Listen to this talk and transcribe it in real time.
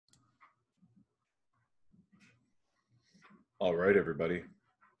All right, everybody,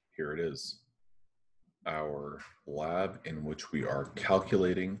 here it is. Our lab in which we are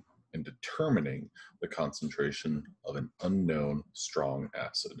calculating and determining the concentration of an unknown strong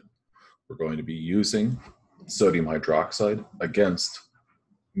acid. We're going to be using sodium hydroxide against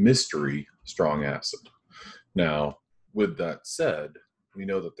mystery strong acid. Now, with that said, we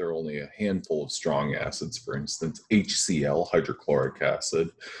know that there are only a handful of strong acids, for instance, HCl, hydrochloric acid,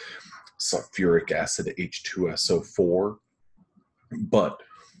 sulfuric acid, H2SO4, but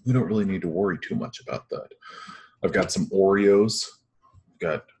we don't really need to worry too much about that. I've got some Oreos,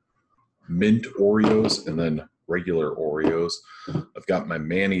 got mint Oreos, and then regular Oreos. I've got my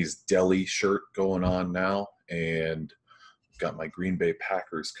Manny's Deli shirt going on now, and I've got my Green Bay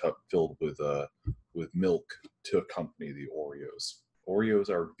Packers cup filled with milk to accompany the Oreos. Oreos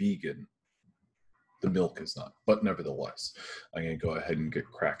are vegan. The milk is not, but nevertheless, I'm going to go ahead and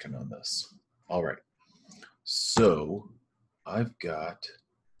get cracking on this. All right. So I've got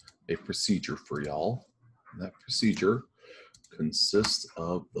a procedure for y'all. And that procedure consists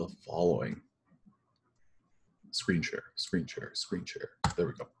of the following. Screen share, screen share, screen share. There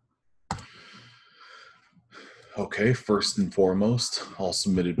we go. Okay, first and foremost, all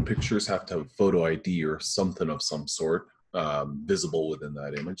submitted pictures have to have photo ID or something of some sort visible within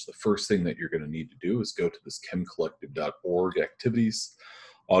that image. The first thing that you're going to need to do is go to this chemcollective.org activities,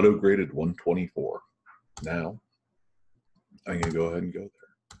 auto-graded 124. Now, I'm going to go ahead and go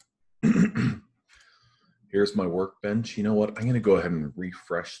there. Here's my workbench. You know what? I'm going to go ahead and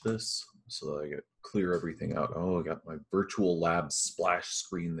refresh this so that I get clear everything out. Oh, I got my virtual lab splash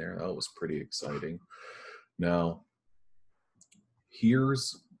screen there. That was pretty exciting. Now,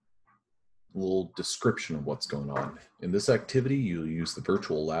 here's a little description of what's going on. In this activity, you'll use the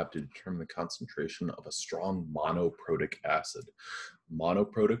virtual lab to determine the concentration of a strong monoprotic acid.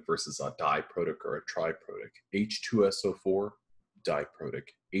 Monoprotic versus a diprotic or a triprotic. H2SO4, diprotic.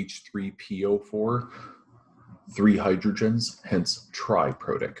 H3PO4, 3 hydrogens, hence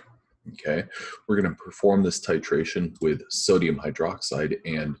triprotic. Okay, we're going to perform this titration with sodium hydroxide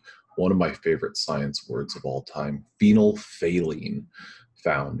and one of my favorite science words of all time, phenolphthalein,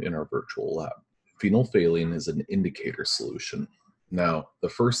 found in our virtual lab. Phenolphthalein is an indicator solution. Now, the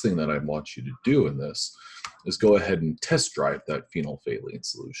first thing that I want you to do in this is go ahead and test drive that phenolphthalein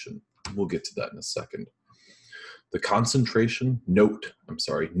solution. We'll get to that in a second. The concentration, note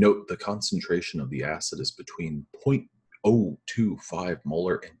the concentration of the acid is between 0.025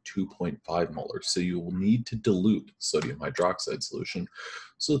 molar and 2.5 molar. So you will need to dilute the sodium hydroxide solution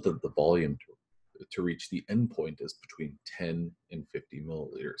so that the volume to reach the endpoint is between 10 and 50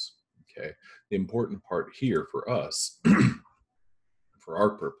 milliliters. Okay. The important part here for us, for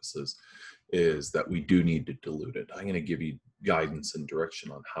our purposes, is that we do need to dilute it. I'm going to give you guidance and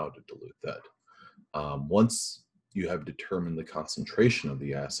direction on how to dilute that. Once you have determined the concentration of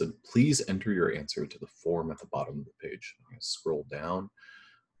the acid, please enter your answer to the form at the bottom of the page. I'm going to scroll down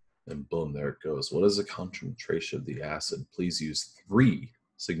and boom, there it goes. What is the concentration of the acid? Please use 3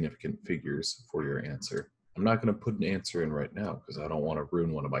 significant figures for your answer. I'm not going to put an answer in right now because I don't want to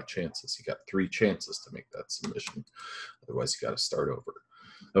ruin one of my chances. You got 3 chances to make that submission. Otherwise, you got to start over.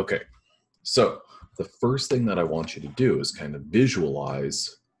 Okay, so the first thing that I want you to do is kind of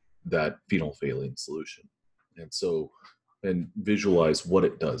visualize that phenolphthalein solution. And visualize what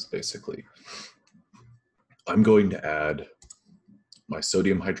it does, basically. I'm going to add my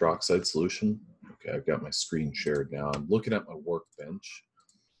sodium hydroxide solution. Okay, I've got my screen shared now. I'm looking at my workbench.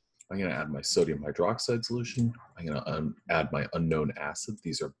 I'm going to add my sodium hydroxide solution. I'm going to add my unknown acid.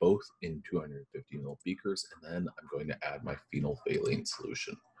 These are both in 250 ml beakers. And then I'm going to add my phenolphthalein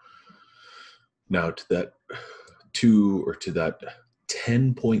solution. Now to that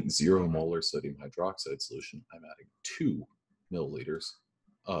 10.0 molar sodium hydroxide solution, I'm adding 2 milliliters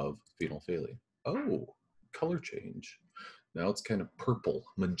of phenolphthalein. Oh, color change. Now it's kind of purple,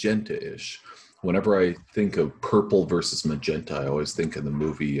 magenta-ish. Whenever I think of purple versus magenta, I always think of the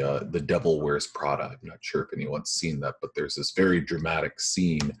movie The Devil Wears Prada. I'm not sure if anyone's seen that, but there's this very dramatic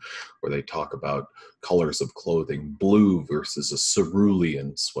scene where they talk about colors of clothing, blue versus a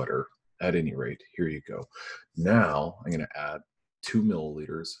cerulean sweater. At any rate, here you go. Now I'm going to add 2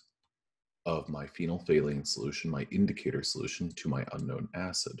 milliliters of my phenolphthalein solution, my indicator solution, to my unknown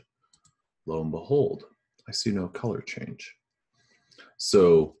acid. Lo and behold, I see no color change.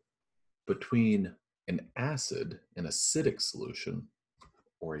 So between an acid, an acidic solution,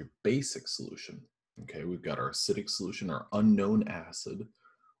 or a basic solution, okay, we've got our acidic solution, our unknown acid,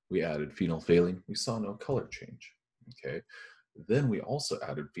 we added phenolphthalein, we saw no color change, okay? Then we also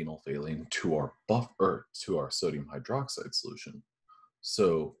added phenolphthalein to our sodium hydroxide solution.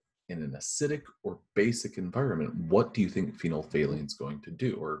 So in an acidic or basic environment, what do you think phenolphthalein is going to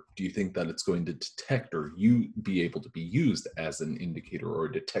do? Or do you think that it's going to detect or be able to be used as an indicator or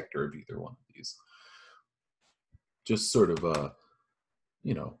a detector of either one of these? Just sort of,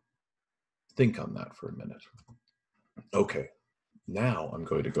 think on that for a minute. Okay, now I'm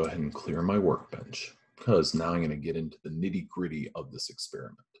going to go ahead and clear my workbench because now I'm going to get into the nitty-gritty of this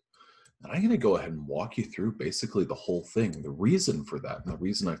experiment. And I'm going to go ahead and walk you through basically the whole thing. The reason for that, and the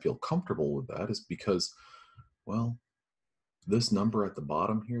reason I feel comfortable with that, is because, well, this number at the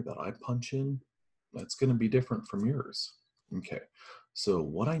bottom here that I punch in, that's going to be different from yours. Okay, so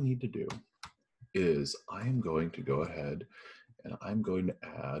what I need to do is I am going to go ahead and I'm going to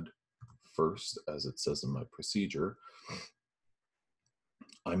add first, as it says in my procedure,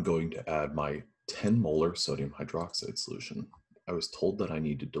 I'm going to add my 10 molar sodium hydroxide solution. I was told that I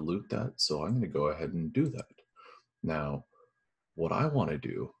need to dilute that, so I'm going to go ahead and do that. Now, what I want to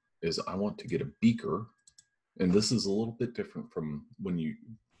do is I want to get a beaker, and this is a little bit different from when you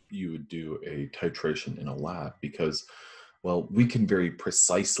would do a titration in a lab because, well, we can very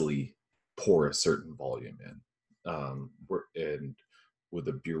precisely pour a certain volume in. And with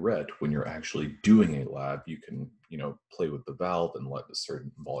a burette, when you're actually doing a lab, you can, play with the valve and let a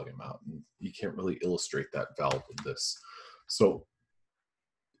certain volume out. And you can't really illustrate that valve with this. So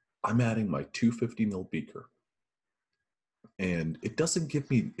I'm adding my 250 ml beaker. And it doesn't give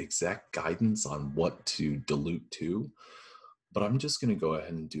me exact guidance on what to dilute to, but I'm just going to go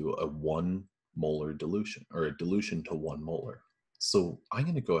ahead and do a 1 molar dilution, or a dilution to 1 molar. So I'm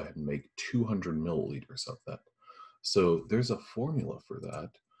going to go ahead and make 200 milliliters of that. So there's a formula for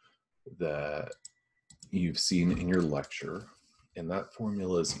that you've seen in your lecture, and that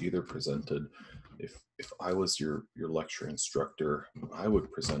formula is either presented, if I was your lecture instructor, I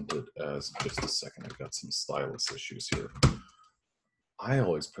would present it as, just a second, I've got some stylus issues here. I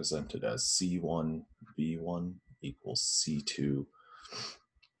always present it as C1 V1 equals C2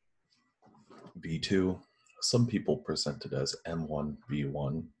 V2. Some people present it as M1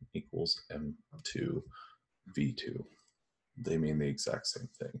 V1 equals M2 V2. They mean the exact same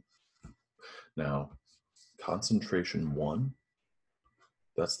thing. Now, concentration 1,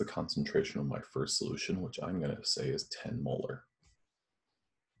 that's the concentration of my first solution, which I'm going to say is 10 molar.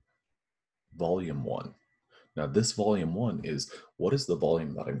 Volume 1. Now, this volume 1 is, what is the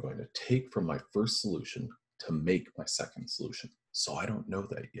volume that I'm going to take from my first solution to make my second solution? So I don't know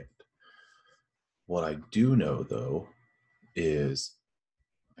that yet. What I do know, though, is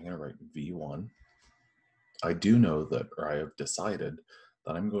I'm going to write V1. I do know that, or I have decided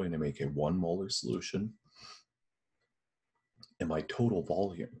that I'm going to make a 1 molar solution, and my total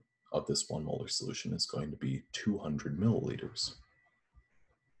volume of this 1 molar solution is going to be 200 milliliters.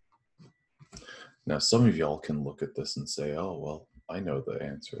 Now, some of y'all can look at this and say, oh, well, I know the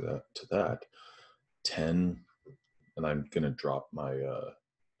answer to that. 10, and I'm going to drop my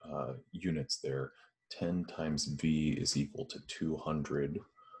units there. 10 times V is equal to 200.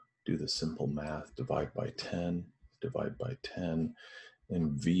 Do the simple math, divide by 10,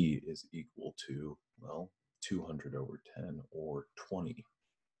 and V is equal to, well, 200 over 10, or 20.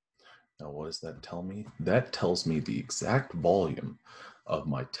 Now, what does that tell me? That tells me the exact volume of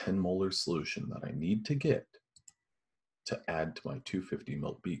my 10 molar solution that I need to get to add to my 250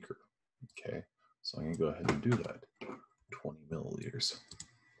 ml beaker. Okay, so I'm going to go ahead and do that. 20 milliliters.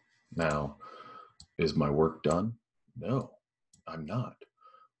 Now, is my work done? No, I'm not.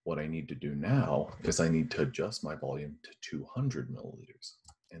 What I need to do now is I need to adjust my volume to 200 milliliters.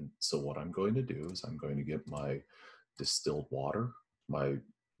 And so what I'm going to do is I'm going to get my distilled water, my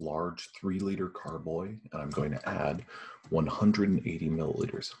large 3-liter carboy, and I'm going to add 180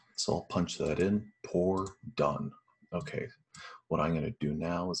 milliliters. So I'll punch that in, pour, done. Okay, what I'm going to do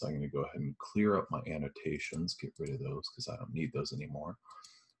now is I'm going to go ahead and clear up my annotations, get rid of those because I don't need those anymore.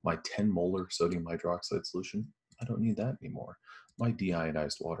 My 10 molar sodium hydroxide solution, I don't need that anymore. My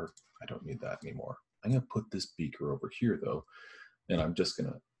deionized water, I don't need that anymore. I'm going to put this beaker over here though, and I'm just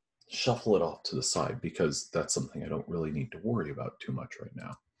going to shuffle it off to the side because that's something I don't really need to worry about too much right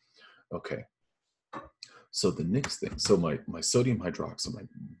now. Okay, so the next thing, so my sodium hydroxide,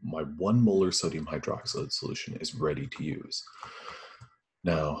 my 1 molar sodium hydroxide solution is ready to use.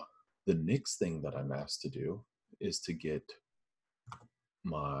 Now, the next thing that I'm asked to do is to get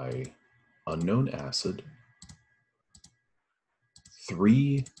my unknown acid,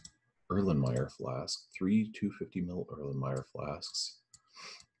 3 Erlenmeyer flasks, 3 250 ml Erlenmeyer flasks,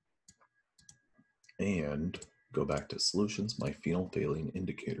 and go back to solutions, my phenolphthalein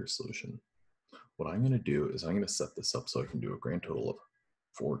indicator solution. What I'm going to do is I'm going to set this up so I can do a grand total of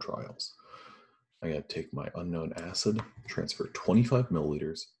 4 trials. I'm going to take my unknown acid, transfer 25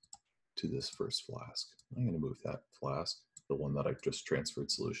 milliliters to this first flask. I'm going to move that flask, the one that I just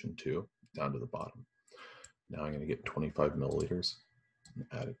transferred solution to, down to the bottom. Now I'm going to get 25 milliliters and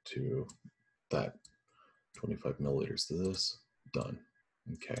add it to that. 25 milliliters to this, done.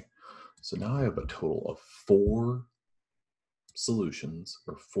 Okay, so now I have a total of 4 solutions,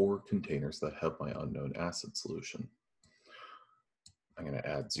 or 4 containers that have my unknown acid solution. I'm going to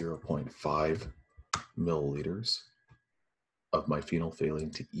add 0.5 milliliters of my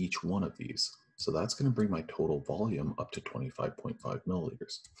phenolphthalein to each one of these. So that's going to bring my total volume up to 25.5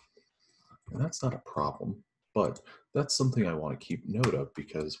 milliliters. And that's not a problem, but that's something I want to keep note of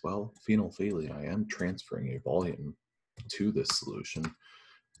because, well, phenolphthalein, I am transferring a volume to this solution.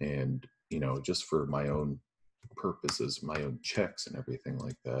 And, you know, just for my own purposes, my own checks and everything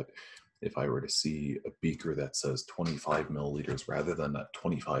like that, if I were to see a beaker that says 25 milliliters rather than that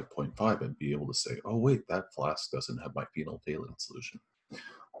 25.5, I'd be able to say, oh, wait, that flask doesn't have my phenolphthalein solution.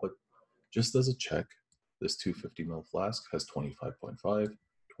 But just as a check, this 250 ml flask has 25.5, 25.5,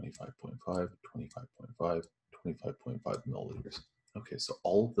 25.5, 25.5 milliliters. Okay, so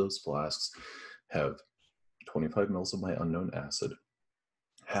all of those flasks have 25 mils of my unknown acid,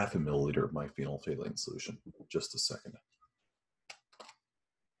 half a milliliter of my phenolphthalein solution. Just a second.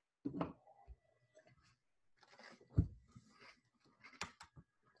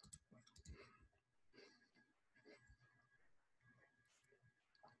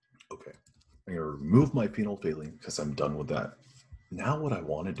 Okay, I'm gonna remove my phenolphthalein because I'm done with that. Now what I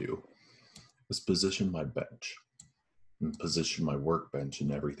want to do is position my bench and position my workbench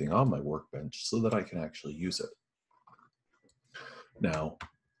and everything on my workbench so that I can actually use it. Now,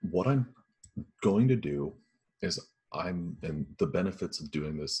 what I'm going to do is and the benefits of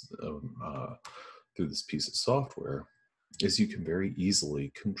doing this through this piece of software is you can very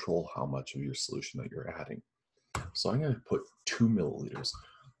easily control how much of your solution that you're adding. So I'm going to put 2 milliliters.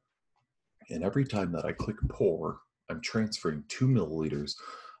 And every time that I click pour, I'm transferring 2 milliliters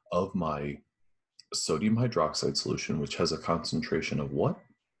of my sodium hydroxide solution, which has a concentration of what?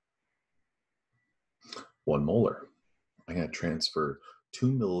 1 molar. I'm going to transfer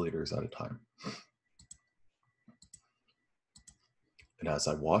 2 milliliters at a time. And as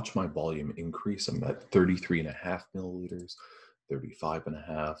I watch my volume increase, I'm at 33.5 milliliters,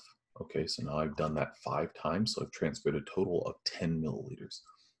 35.5. Okay, so now I've done that 5 times, so I've transferred a total of 10 milliliters.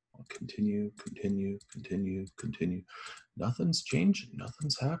 I'll continue, continue, continue, continue. Nothing's changing,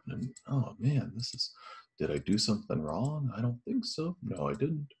 nothing's happening. Oh man, did I do something wrong? I don't think so. No, I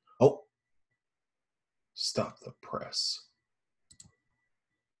didn't. Oh, stop the press.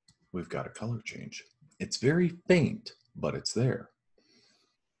 We've got a color change. It's very faint, but it's there.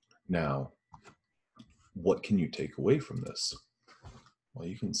 Now, what can you take away from this? Well,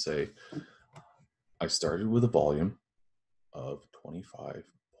 you can say, I started with a volume of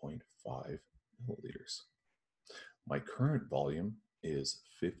 25.5 milliliters. My current volume is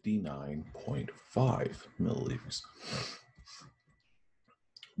 59.5 milliliters.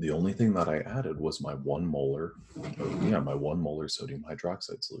 The only thing that I added was my 1 molar, my 1 molar sodium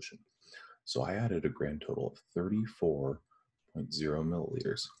hydroxide solution. So I added a grand total of 34.0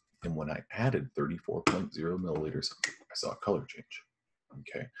 milliliters. And when I added 34.0 milliliters, I saw a color change.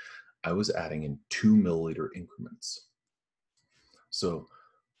 Okay, I was adding in 2 milliliter increments. So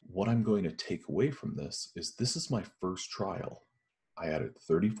what I'm going to take away from this is my first trial. I added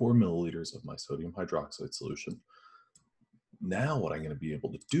 34 milliliters of my sodium hydroxide solution. Now what I'm going to be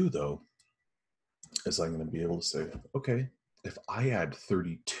able to do, though, is I'm going to be able to say, okay, if I add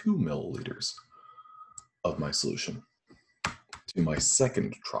 32 milliliters of my solution to my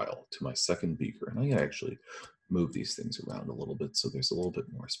second trial, to my second beaker, and I'm going to actually move these things around a little bit so there's a little bit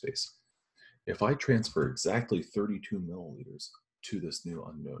more space. If I transfer exactly 32 milliliters to this new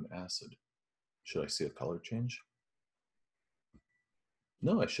unknown acid, should I see a color change?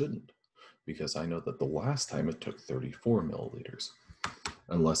 No, I shouldn't, because I know that the last time it took 34 milliliters,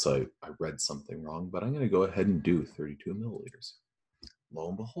 unless I read something wrong, but I'm going to go ahead and do 32 milliliters. Lo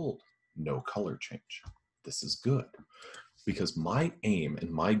and behold, no color change. This is good, because my aim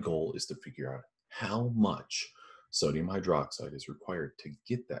and my goal is to figure out how much sodium hydroxide is required to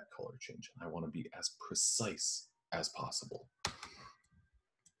get that color change. And I want to be as precise as possible.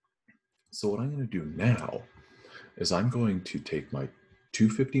 So what I'm going to do now is I'm going to take my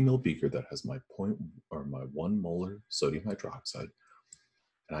 250 ml beaker that has my 1 molar sodium hydroxide,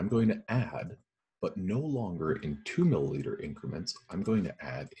 and I'm going to add, but no longer in 2 milliliter increments, I'm going to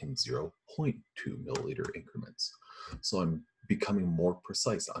add in 0.2 milliliter increments. So I'm becoming more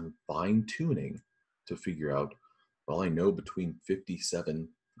precise. I'm fine tuning to figure out, well, I know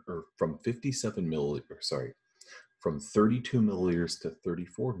from 57 From 32 milliliters to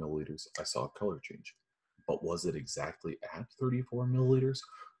 34 milliliters, I saw a color change. But was it exactly at 34 milliliters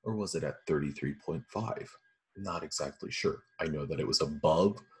or was it at 33.5? Not exactly sure. I know that it was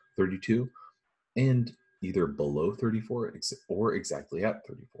above 32 and either below 34 or exactly at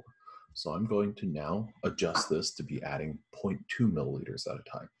 34. So I'm going to now adjust this to be adding 0.2 milliliters at a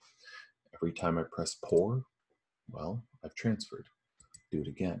time. Every time I press pour, well, I've transferred. Do it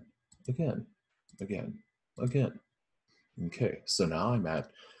again, again, again, again. Okay, so now I'm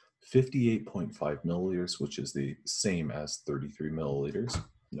at 58.5 milliliters, which is the same as 33 milliliters.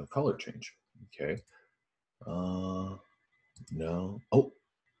 No color change. Okay. No. Oh,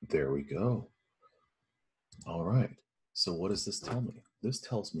 there we go. All right. So what does this tell me? This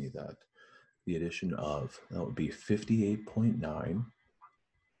tells me that the addition of, that would be 58.9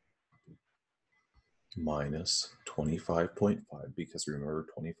 minus 25.5, because remember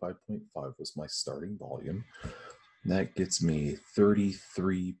 25.5 was my starting volume. And that gets me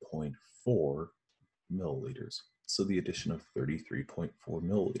 33.4 milliliters. So the addition of 33.4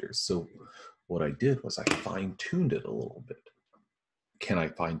 milliliters. So what I did was I fine-tuned it a little bit. Can I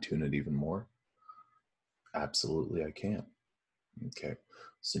fine-tune it even more? Absolutely, I can. Okay,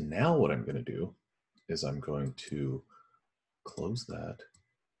 so now what I'm going to do is I'm going to close that,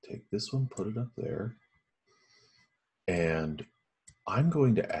 take this one, put it up there, and I'm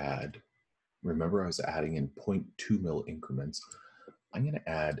going to add, remember I was adding in 0.2 mil increments, I'm going to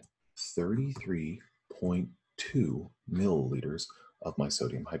add 33.2 milliliters of my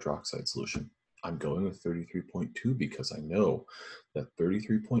sodium hydroxide solution. I'm going with 33.2 because I know that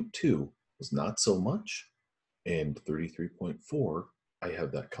 33.2 was not so much, and 33.4, I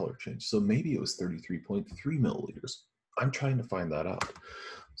have that color change. So maybe it was 33.3 milliliters. I'm trying to find that out.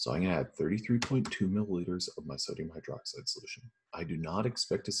 So I'm going to add 33.2 milliliters of my sodium hydroxide solution. I do not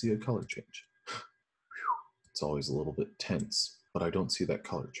expect to see a color change. It's always a little bit tense, but I don't see that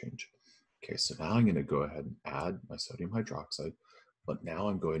color change. Okay, so now I'm going to go ahead and add my sodium hydroxide, but now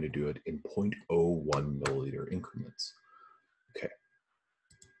I'm going to do it in 0.01 milliliter increments. Okay,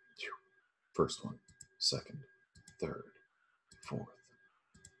 first one, second, third, fourth.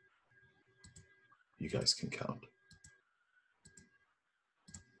 You guys can count.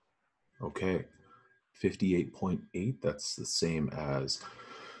 Okay, 58.8, that's the same as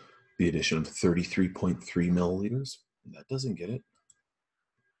the addition of 33.3 milliliters. That doesn't get it.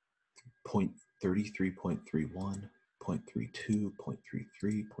 33.31, 0.32, 0.33,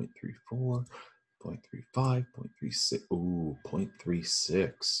 0.34, 0.35, 0.36. Ooh,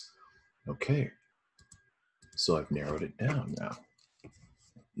 0.36. Okay, so I've narrowed it down now.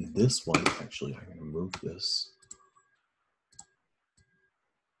 This one, actually, I'm going to move this.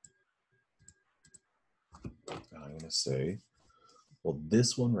 And I'm going to say, well,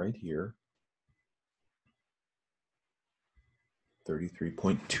 this one right here,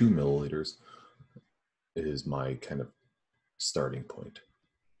 33.2 milliliters, is my kind of starting point.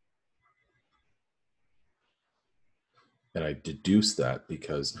 And I deduced that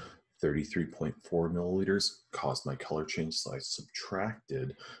because 33.4 milliliters caused my color change, so I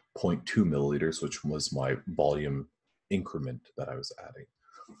subtracted 0.2 milliliters, which was my volume increment that I was adding.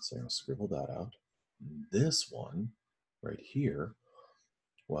 So I'm going to scribble that out. This one right here,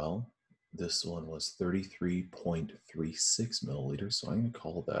 well, this one was 33.36 milliliters, so I'm going to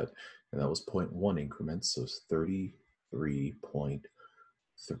call that, and that was 0.1 increments, so it's 33.35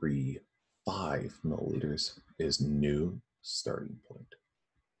 milliliters is new starting point.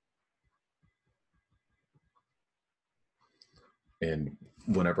 And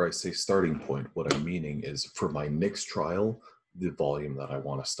whenever I say starting point, what I'm meaning is for my next trial, the volume that I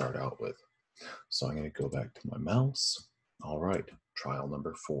want to start out with. So I'm going to go back to my mouse. All right, trial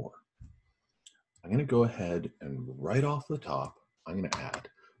number 4. I'm going to go ahead and right off the top, I'm going to add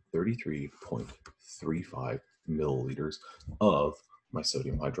 33.35 milliliters of my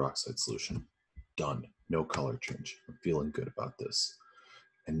sodium hydroxide solution. Done. No color change. I'm feeling good about this.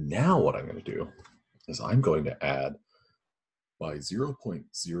 And now what I'm going to do is I'm going to add by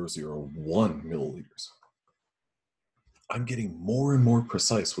 0.001 milliliters. I'm getting more and more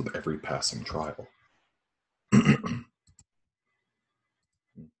precise with every passing trial.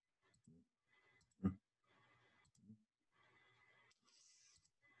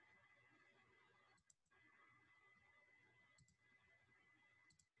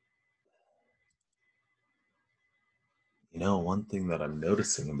 You know, one thing that I'm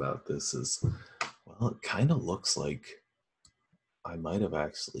noticing about this is, well, it kind of looks like I might have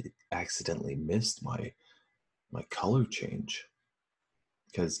actually accidentally missed my color change,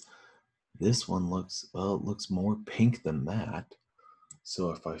 because this one looks, well, it looks more pink than that.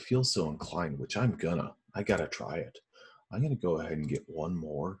 So if I feel so inclined, which I'm gonna, I gotta try it. I'm gonna go ahead and get one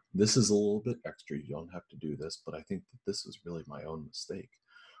more. This is a little bit extra. You don't have to do this, but I think that this was really my own mistake.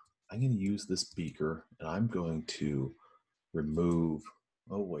 I'm gonna use this beaker and I'm going to remove,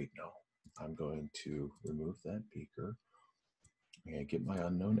 oh wait, no. I'm going to remove that beaker. I'm gonna get my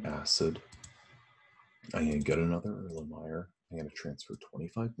unknown acid. I'm gonna get another Erlenmeyer. I'm gonna transfer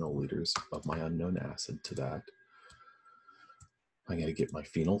 25 milliliters of my unknown acid to that. I'm gonna get my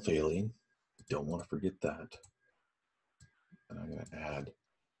phenolphthalein. Don't want to forget that. And I'm gonna add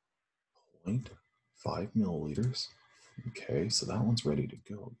 0.5 milliliters. Okay, so that one's ready to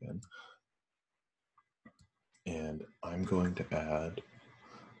go again. And I'm going to add,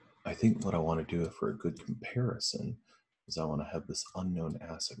 I think what I want to do for a good comparison is I want to have this unknown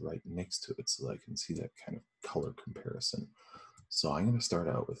acid right next to it so that I can see that kind of color comparison. So I'm going to start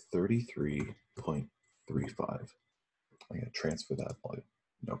out with 33.35. I'm going to transfer that volume.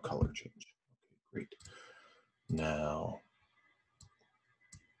 No color change. Okay, great. Now,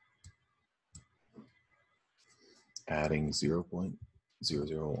 adding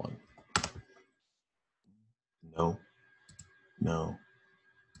 0.001. No, no,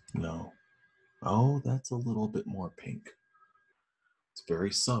 no. Oh, that's a little bit more pink. It's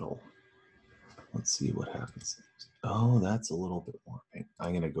very subtle. Let's see what happens. Oh, that's a little bit more pink.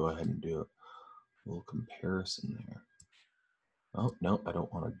 I'm going to go ahead and do a little comparison there. Oh, no, I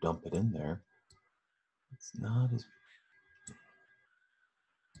don't want to dump it in there. It's not as...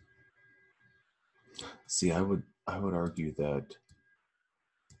 See, I would argue that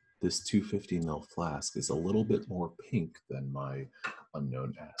this 250 ml flask is a little bit more pink than my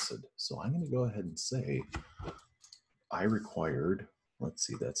unknown acid. So I'm going to go ahead and say I required, let's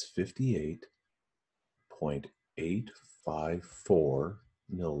see, that's 58.854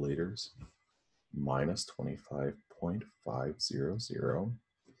 milliliters minus 25.500.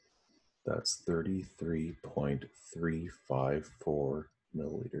 That's 33.354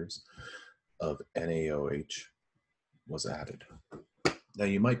 milliliters of NaOH was added. Now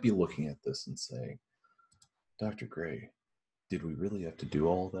you might be looking at this and saying, Dr. Gray, did we really have to do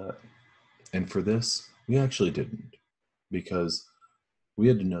all that? And for this, we actually didn't, because we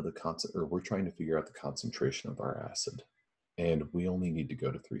had to know the we're trying to figure out the concentration of our acid, and we only need to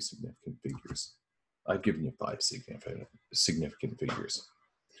go to 3 significant figures. I've given you 5 significant figures.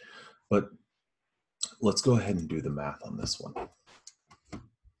 But let's go ahead and do the math on this one.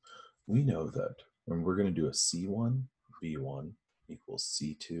 We know that when we're going to do a C1, V1 equals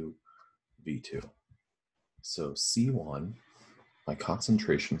C2, V2. So C1, my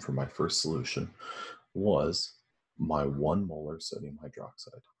concentration for my first solution, was my 1 molar sodium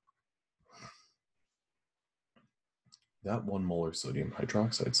hydroxide. That 1 molar sodium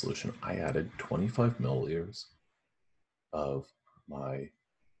hydroxide solution, I added 25 milliliters of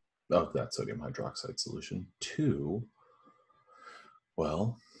that sodium hydroxide solution to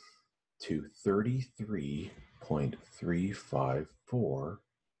 33.354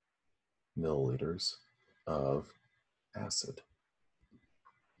 milliliters of acid.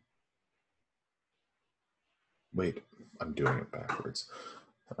 Wait, I'm doing it backwards.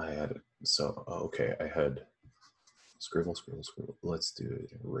 I had it, so, okay, I had scribble. Let's do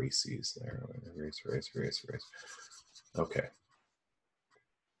it. Races there. Erase. Okay.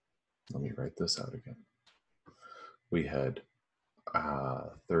 Let me write this out again. We had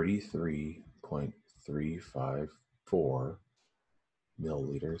 33.354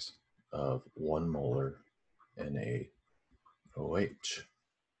 milliliters of 1 molar NaOH.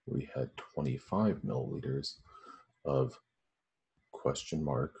 We had 25 milliliters of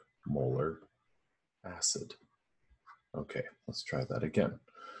molar acid. Okay, let's try that again.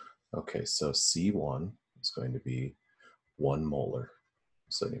 Okay, so C1 is going to be 1 molar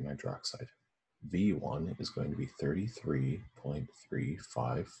sodium hydroxide. V1 is going to be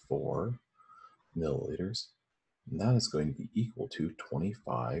 33.354 milliliters, and that is going to be equal to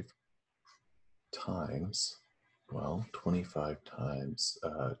 25 times, 25 times,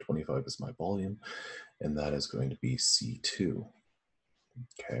 25 is my volume, and that is going to be C2.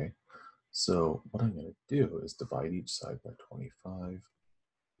 Okay, so what I'm going to do is divide each side by 25.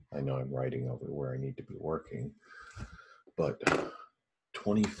 I know I'm writing over where I need to be working, but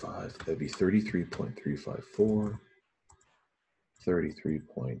 25, that'd be 33.354,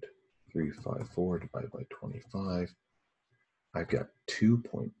 33.354 divided by 25. I've got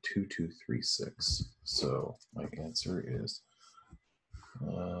 2.2236. So my answer is,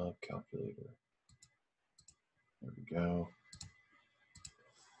 calculator. There we go.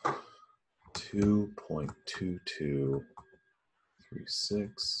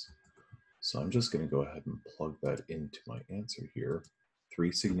 2.2236. So I'm just going to go ahead and plug that into my answer here.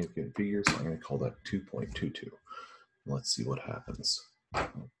 three significant figures. So I'm going to call that 2.22. Let's see what happens.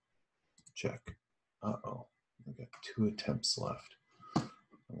 Check. Uh-oh. I've got 2 attempts left.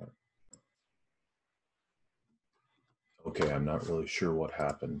 Okay, I'm not really sure what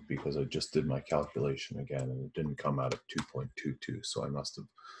happened because I just did my calculation again and it didn't come out at 2.22. So I must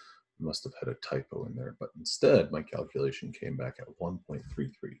have had a typo in there, but instead my calculation came back at 1.33.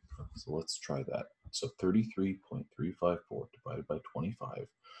 So let's try that. So 33.354 divided by 25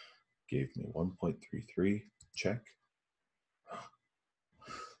 gave me 1.33. Check.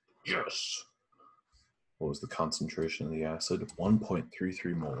 Yes. What was the concentration of the acid?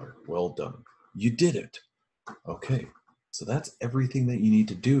 1.33 molar. Well done. You did it. Okay. So that's everything that you need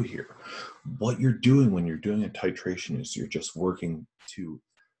to do here. What you're doing when you're doing a titration is you're just working to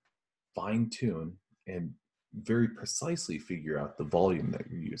fine tune and very precisely figure out the volume that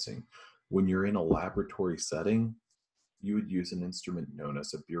you're using. When you're in a laboratory setting, you would use an instrument known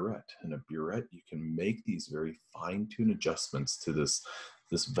as a burette. And a burette, you can make these very fine-tuned adjustments to this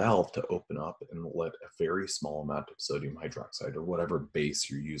valve to open up and let a very small amount of sodium hydroxide or whatever base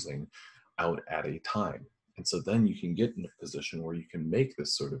you're using out at a time. And so then you can get in a position where you can make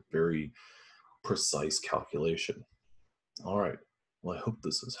this sort of very precise calculation. All right. Well, I hope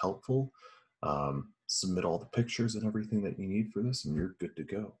this is helpful. Submit all the pictures and everything that you need for this, and you're good to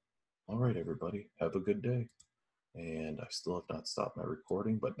go. All right, everybody. Have a good day. And I still have not stopped my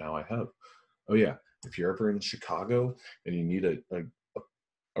recording, but now I have. Oh, yeah. If you're ever in Chicago and you need a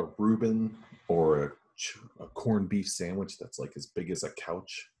Reuben or a corned beef sandwich that's like as big as a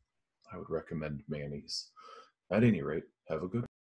couch, I would recommend Manny's. At any rate, have a good